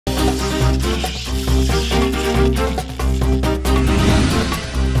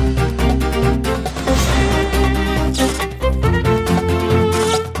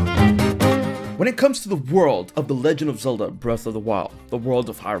it comes to the world of The Legend of Zelda Breath of the Wild, the world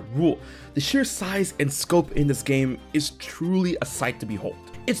of Hyrule, the sheer size and scope in this game is truly a sight to behold.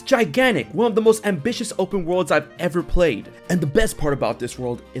 It's gigantic, one of the most ambitious open worlds I've ever played. And the best part about this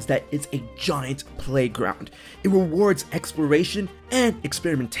world is that it's a giant playground. It rewards exploration and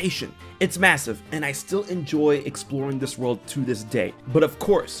experimentation. It's massive, and I still enjoy exploring this world to this day. But of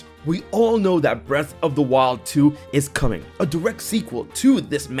course, we all know that Breath of the Wild 2 is coming, a direct sequel to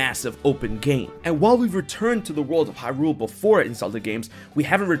this massive open game. And while we've returned to the world of Hyrule before in Zelda games, we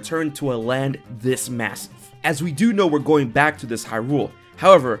haven't returned to a land this massive. As we do know we're going back to this Hyrule.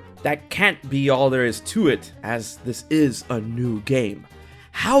 However, that can't be all there is to it, as this is a new game.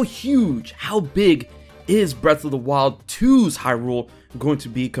 How huge, how big is Breath of the Wild 2's Hyrule going to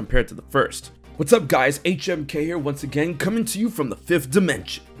be compared to the first? What's up guys, HMK here once again, coming to you from the 5th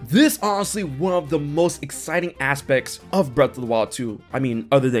dimension. This honestly one of the most exciting aspects of Breath of the Wild 2. I mean,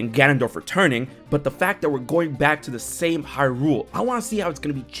 other than Ganondorf returning, but the fact that we're going back to the same Hyrule. I want to see how it's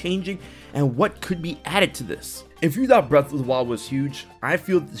going to be changing and what could be added to this. If you thought Breath of the Wild was huge, I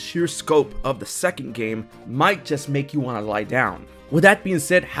feel the sheer scope of the second game might just make you want to lie down. With that being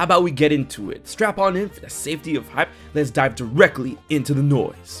said, how about we get into it? Strap on in for the safety of hype, let's dive directly into the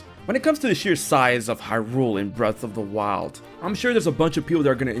noise. When it comes to the sheer size of Hyrule in Breath of the Wild, I'm sure there's a bunch of people that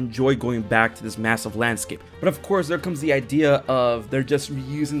are going to enjoy going back to this massive landscape. But of course, there comes the idea of they're just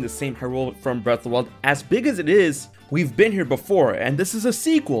reusing the same Hyrule from Breath of the Wild. As big as it is, we've been here before, and this is a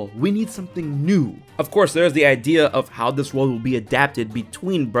sequel. We need something new. Of course, there's the idea of how this world will be adapted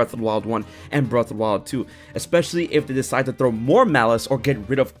between Breath of the Wild 1 and Breath of the Wild 2, especially if they decide to throw more malice or get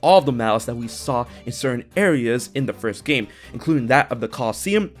rid of all the malice that we saw in certain areas in the first game, including that of the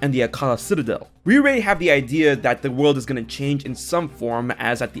Colosseum and the Akala Citadel. We already have the idea that the world is going to change in some form,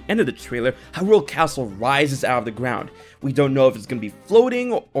 as at the end of the trailer, Hyrule Castle rises out of the ground. We don't know if it's going to be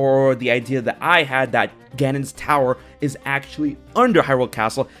floating, or the idea that I had that Ganon's tower is actually under Hyrule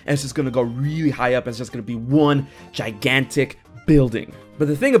Castle and it's just going to go really high up and it's just going to be one gigantic building. But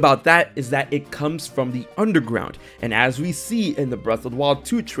the thing about that is that it comes from the underground, and as we see in the Breath of the Wild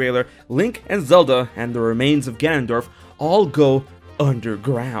 2 trailer, Link and Zelda and the remains of Ganondorf all go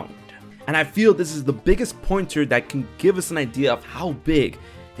underground. And I feel this is the biggest pointer that can give us an idea of how big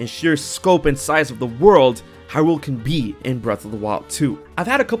and sheer scope and size of the world Hyrule can be in Breath of the Wild 2. I've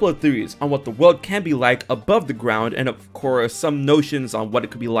had a couple of theories on what the world can be like above the ground, and of course some notions on what it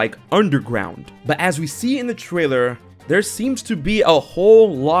could be like underground. But as we see in the trailer, there seems to be a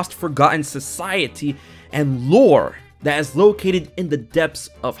whole lost forgotten society and lore that is located in the depths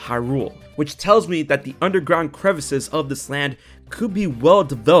of Hyrule, which tells me that the underground crevices of this land could be well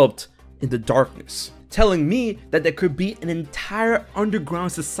developed in the darkness, telling me that there could be an entire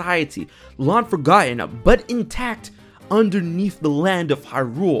underground society, long forgotten but intact underneath the land of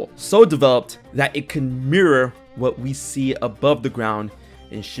Hyrule, so developed that it can mirror what we see above the ground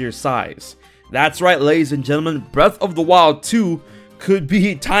in sheer size. That's right, ladies and gentlemen, Breath of the Wild 2 could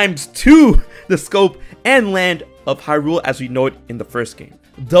be ×2 the scope and land of Hyrule as we know it in the first game.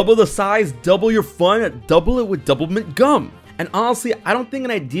 Double the size, double your fun, double it with double mint gum. And honestly, I don't think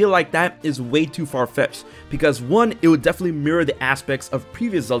an idea like that is way too far-fetched, because one, it would definitely mirror the aspects of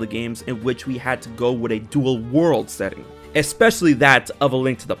previous Zelda games in which we had to go with a dual world setting. Especially that of A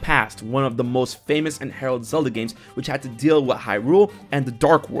Link to the Past, one of the most famous and heralded Zelda games which had to deal with Hyrule and the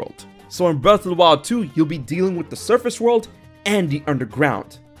Dark World. So in Breath of the Wild 2, you'll be dealing with the surface world and the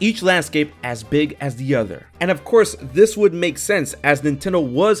underground, each landscape as big as the other. And of course, this would make sense as Nintendo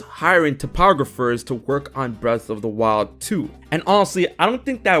was hiring topographers to work on Breath of the Wild 2. And honestly, I don't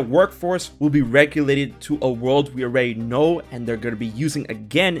think that workforce will be regulated to a world we already know and they're going to be using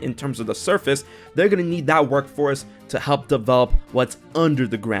again in terms of the surface. They're going to need that workforce to help develop what's under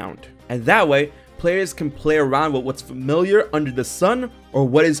the ground. And that way, players can play around with what's familiar under the sun or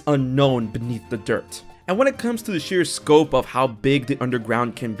what is unknown beneath the dirt. And when it comes to the sheer scope of how big the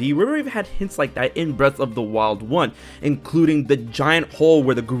underground can be, we've already had hints like that in Breath of the Wild 1, including the giant hole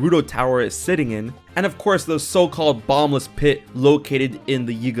where the Gerudo Tower is sitting in, and of course the so-called bottomless pit located in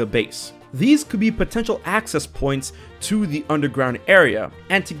the Yiga base. These could be potential access points to the underground area,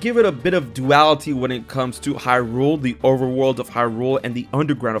 and to give it a bit of duality when it comes to Hyrule, the overworld of Hyrule and the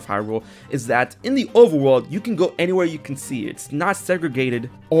underground of Hyrule, is that in the overworld you can go anywhere you can see. It's not segregated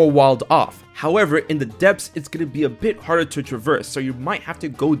or walled off. However, in the depths it's going to be a bit harder to traverse, so you might have to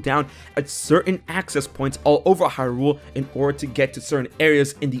go down at certain access points all over Hyrule in order to get to certain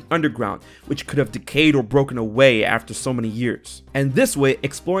areas in the underground, which could have decayed or broken away after so many years. And this way,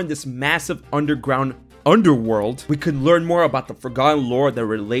 exploring this massive underground underworld, we could learn more about the forgotten lore that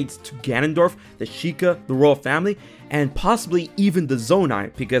relates to Ganondorf, the Sheikah, the royal family, and possibly even the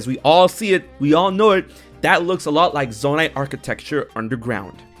Zonai, because we all see it, we all know it, that looks a lot like Zonai architecture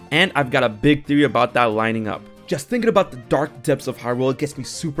underground. And I've got a big theory about that lining up. Just thinking about the dark depths of Hyrule gets me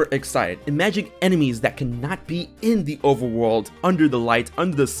super excited. Imagine enemies that cannot be in the overworld, under the light,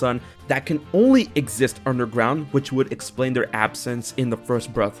 under the sun, that can only exist underground, which would explain their absence in the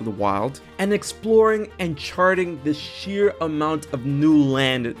first Breath of the Wild, and exploring and charting the sheer amount of new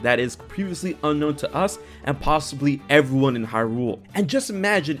land that is previously unknown to us and possibly everyone in Hyrule. And just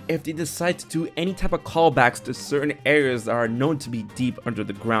imagine if they decide to do any type of callbacks to certain areas that are known to be deep under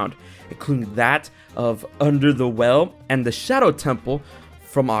the ground, including that of Under the Well and the Shadow Temple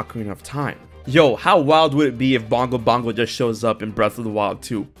from Ocarina of Time. Yo, how wild would it be if Bongo Bongo just shows up in Breath of the Wild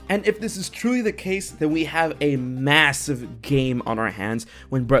 2? And if this is truly the case, then we have a massive game on our hands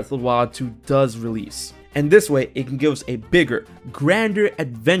when Breath of the Wild 2 does release. And this way, it can give us a bigger, grander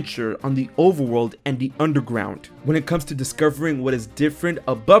adventure on the overworld and the underground when it comes to discovering what is different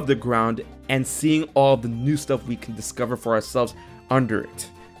above the ground and seeing all the new stuff we can discover for ourselves under it.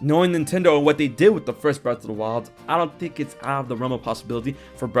 Knowing Nintendo and what they did with the first Breath of the Wild, I don't think it's out of the realm of possibility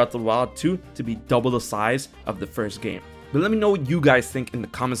for Breath of the Wild 2 to be double the size of the first game. But let me know what you guys think in the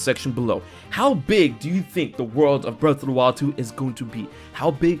comment section below. How big do you think the world of Breath of the Wild 2 is going to be?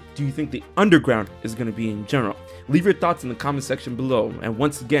 How big do you think the underground is going to be in general? Leave your thoughts in the comment section below. And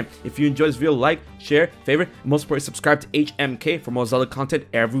once again, if you enjoyed this video, like, share, favorite, and most importantly, subscribe to HMK for more Zelda content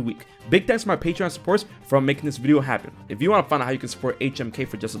every week. Big thanks to my Patreon supporters for making this video happen. If you want to find out how you can support HMK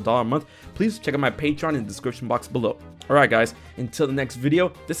for just $1 a month, please check out my Patreon in the description box below. Alright guys, until the next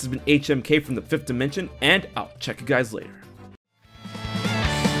video, this has been HMK from the 5th Dimension, and I'll check you guys later.